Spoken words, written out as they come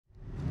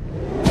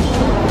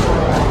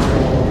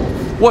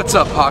What's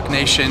up, Hawk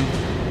Nation?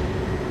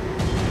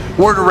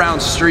 Word around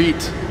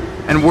street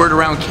and word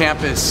around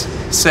campus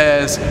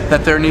says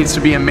that there needs to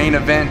be a main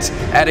event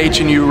at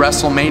HNU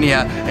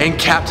Wrestlemania, and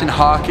Captain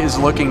Hawk is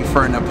looking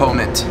for an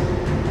opponent.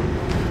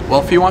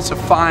 Well, if he wants to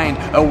find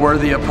a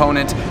worthy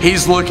opponent,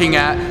 he's looking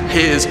at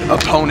his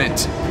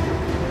opponent.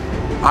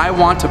 I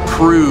want to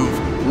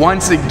prove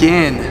once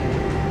again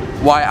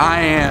why I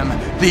am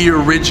the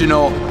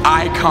original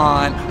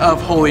icon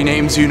of Holy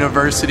Names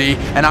University,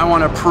 and I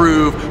want to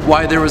prove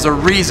why there was a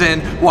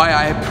reason why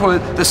I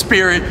put the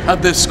spirit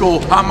of this school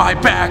on my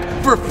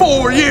back for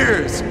 4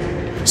 years.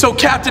 So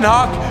Captain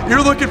Hawk,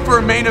 you're looking for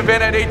a main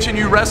event at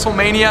HNU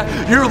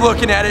Wrestlemania, you're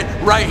looking at it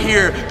right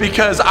here,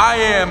 because I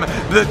am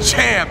the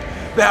champ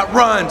that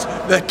runs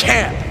the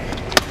camp.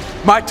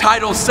 My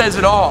title says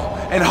it all.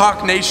 And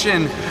Hawk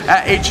Nation,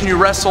 at HNU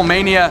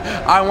Wrestlemania,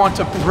 I want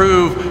to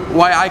prove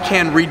why I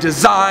can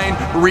redesign,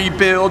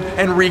 rebuild,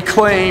 and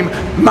reclaim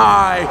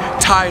my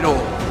title.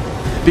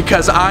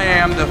 Because I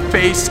am the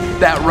face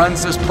that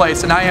runs this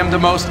place, and I am the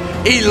most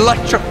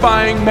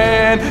electrifying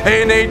man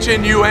in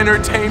HNU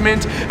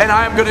entertainment, and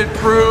I'm going to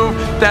prove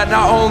that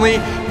not only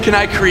can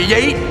I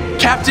create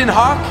Captain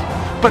Hawk,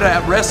 but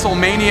at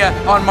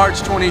WrestleMania on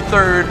March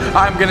 23rd,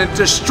 I'm going to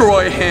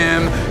destroy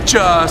him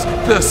just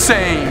the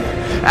same.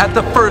 At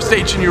the first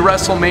HNU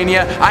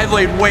Wrestlemania, I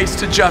laid waste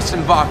to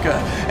Justin Vaca.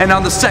 And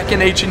on the second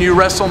HNU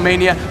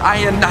Wrestlemania, I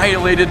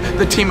annihilated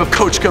the team of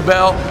Coach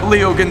Cabell,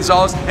 Leo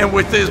Gonzalez, and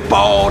with his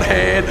bald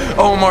head,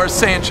 Omar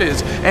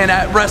Sanchez. And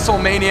at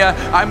WrestleMania,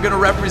 I'm going to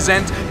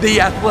represent the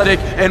athletic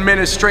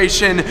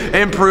administration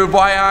and prove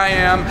why I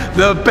am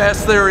the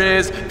best there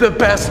is, the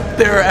best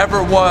there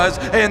ever was,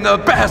 and the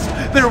best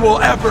there will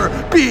ever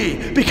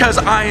be. Because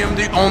I am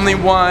the only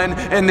one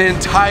in the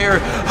entire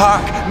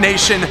Hawk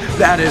Nation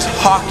that is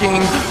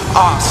hawking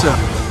awesome.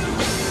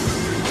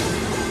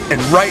 And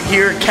right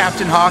here,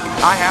 Captain Hawk,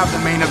 I have the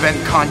main event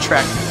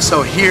contract.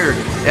 So here,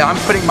 I'm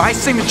putting my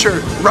signature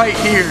right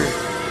here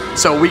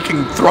so we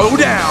can throw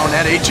down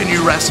at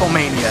HNU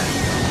Wrestlemania.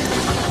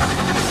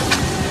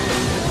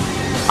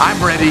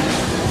 I'm ready.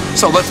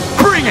 So let's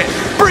bring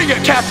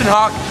it, Captain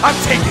Hawk. I'm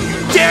taking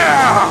you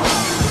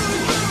down.